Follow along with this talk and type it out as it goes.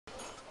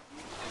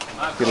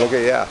You look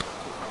at, yeah.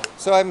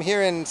 So I'm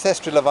here in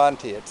Sestri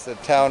Levante. It's a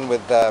town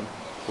with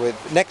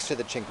next to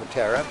the Cinque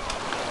Terre,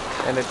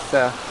 and it's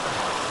got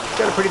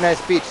a pretty nice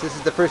beach. This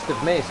is the 1st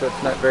of May, so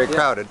it's not very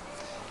crowded.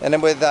 And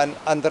I'm with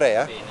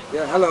Andrea.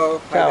 Yeah,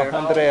 hello. Ciao, Hi there.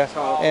 Andrea.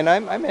 Ciao. And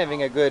I'm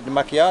having a good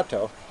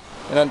macchiato,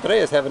 and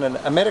Andrea's having an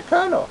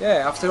Americano.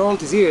 Yeah, after all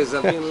these years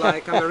I've been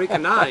like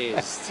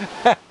Americanized.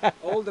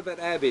 All the bad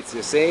habits,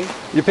 you see?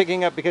 You're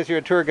picking up because you're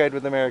a tour guide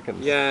with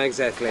Americans. Yeah,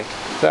 exactly.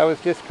 So I was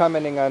just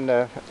commenting on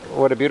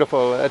what a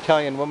beautiful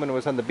Italian woman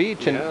was on the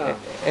beach,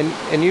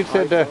 and you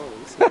said,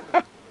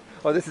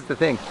 oh, this is the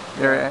thing.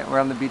 We're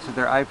on the beach with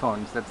their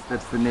iPhones.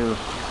 That's the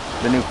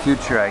new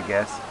future, I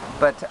guess.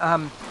 But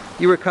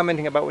you were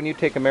commenting about when you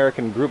take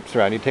American groups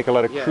around. You take a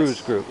lot of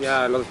cruise groups.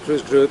 Yeah, a lot of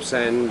cruise groups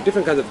and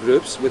different kinds of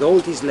groups with all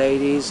these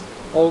ladies,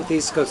 all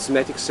these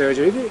cosmetic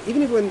surgery.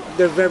 Even when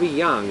they're very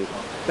young,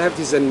 they have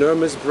these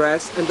enormous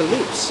breasts and the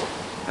lips.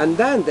 And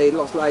then they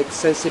lost like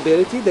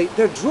sensibility.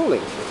 They're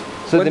drooling.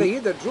 So when they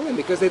eat, they're drooling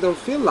because they don't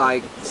feel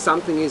like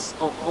something is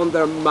on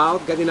their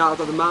mouth, getting out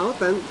of the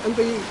mouth, and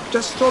they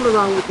just stroll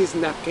around with this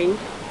napkin.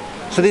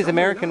 So these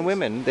American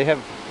women, they have,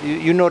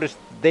 you notice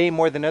they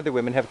more than other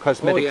women have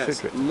cosmetic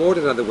surgery. More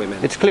than other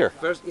women. It's clear.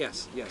 First,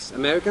 yes.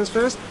 Americans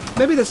first,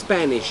 maybe the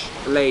Spanish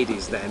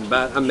ladies then,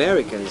 but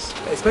Americans,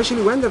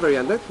 especially when they're very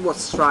young, that's what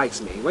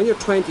strikes me. When you're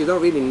 20, you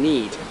don't really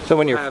need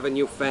to have a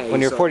new face.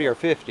 When you're 40 or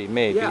 50,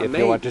 maybe, if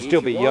you want to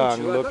still be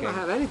young looking. I don't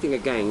have anything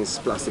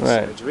against plastic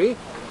surgery.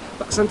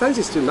 But sometimes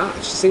it's too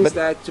much. Seems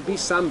that to be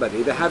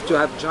somebody, they have to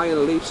have giant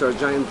lips or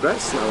giant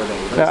breasts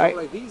nowadays. But it's not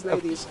like these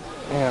ladies.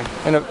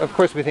 Yeah, and of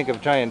course we think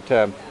of giant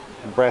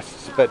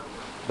breasts, but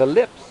the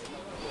lips.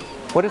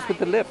 What is with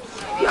the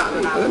lips? Yeah,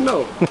 I don't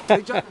know.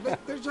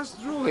 They're just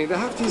drooling. They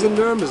have these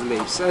enormous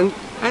lips, and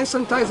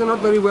sometimes they're not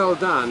very well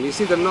done. You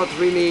see, they're not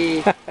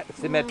really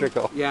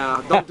symmetrical.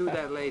 Yeah, don't do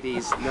that,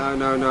 ladies.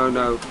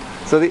 No.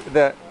 So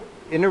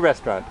in a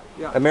restaurant,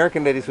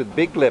 American ladies with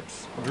big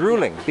lips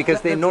drooling because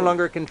they no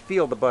longer can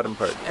feel the bottom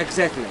part.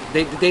 Exactly.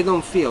 They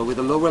don't feel with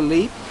the lower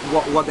lip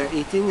what they're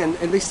eating, and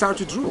they start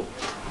to drool.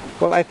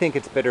 Well, I think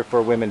it's better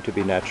for women to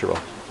be natural.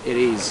 It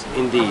is,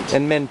 indeed.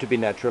 And men to be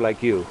natural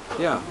like you.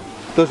 Yeah.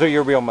 Those are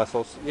your real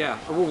muscles. Yeah.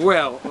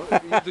 Well,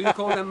 do you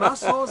call them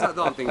muscles? I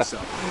don't think so.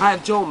 I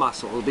have jaw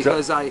muscle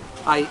because I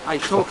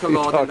talk a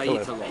lot and I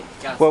eat a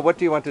lot. Well, what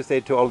do you want to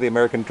say to all the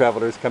American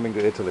travelers coming to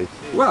Italy?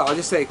 Well, I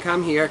just say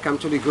come here, come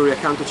to Liguria,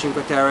 come to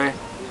Cinque Terre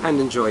and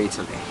enjoy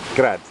Italy.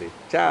 Grazie.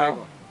 Ciao.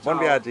 Prego. Buon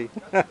viaggi.